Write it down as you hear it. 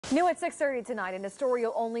New at 6:30 tonight, in a story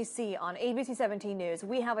you'll only see on ABC 17 News,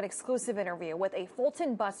 we have an exclusive interview with a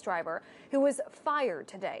Fulton bus driver who was fired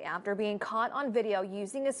today after being caught on video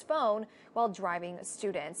using his phone while driving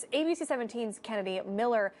students. ABC 17's Kennedy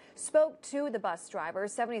Miller spoke to the bus driver,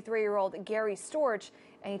 73-year-old Gary Storch,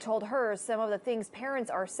 and he told her some of the things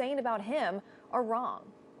parents are saying about him are wrong.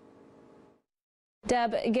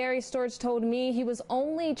 Deb, Gary Storch told me he was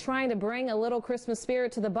only trying to bring a little Christmas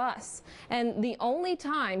spirit to the bus, and the only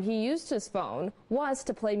time he used his phone was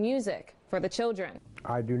to play music for the children.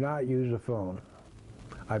 I do not use a phone.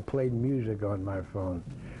 I played music on my phone.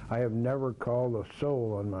 I have never called a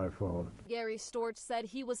soul on my phone. Gary Storch said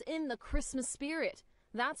he was in the Christmas spirit.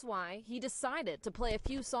 That's why he decided to play a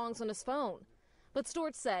few songs on his phone. But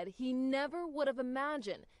Storch said he never would have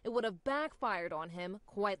imagined it would have backfired on him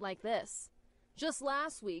quite like this. Just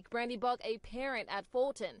last week, Brandy Buck, a parent at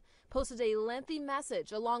Fulton, posted a lengthy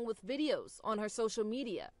message along with videos on her social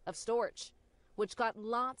media of Storch, which got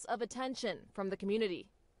lots of attention from the community.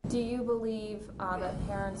 Do you believe that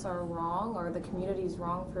parents are wrong, or the community's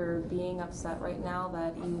wrong for being upset right now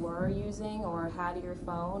that you were using or had your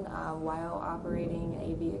phone while operating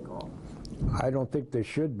a vehicle? I don't think they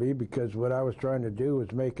should be, because what I was trying to do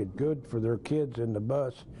was make it good for their kids in the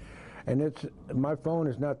bus. And my phone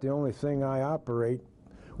is not the only thing I operate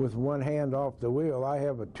with one hand off the wheel. I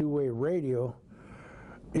have a two-way radio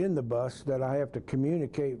in the bus that I have to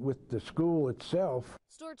communicate with the school itself.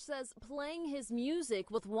 Storch says playing his music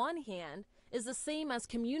with one hand is the same as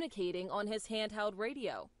communicating on his handheld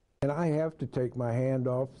radio. And I have to take my hand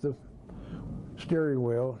off the steering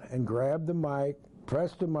wheel and grab the mic,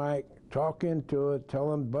 press the mic, talk into it, tell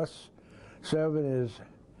them bus 7 is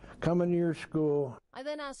coming to your school. I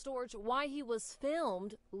then asked Storch why he was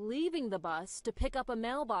filmed leaving the bus to pick up a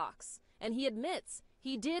mailbox, and he admits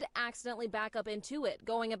he did accidentally back up into it,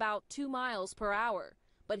 going about 2 miles per hour.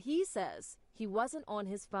 But he says he wasn't on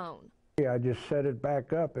his phone. Yeah, I just set it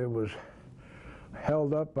back up. It was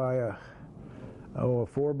held up by a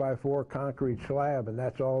 4x4 concrete slab, and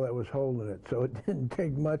that's all that was holding it. So it didn't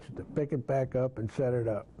take much to pick it back up and set it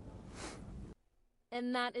up.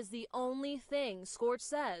 And that is the only thing Storch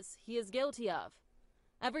says he is guilty of.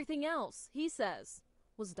 Everything else, he says,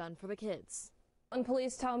 was done for the kids. And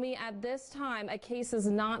police tell me at this time a case has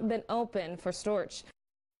not been open for Storch.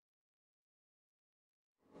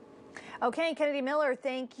 Okay, Kennedy Miller,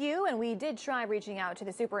 thank you. And we did try reaching out to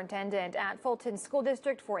the superintendent at Fulton School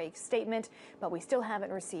District for a statement, but we still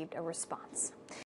haven't received a response.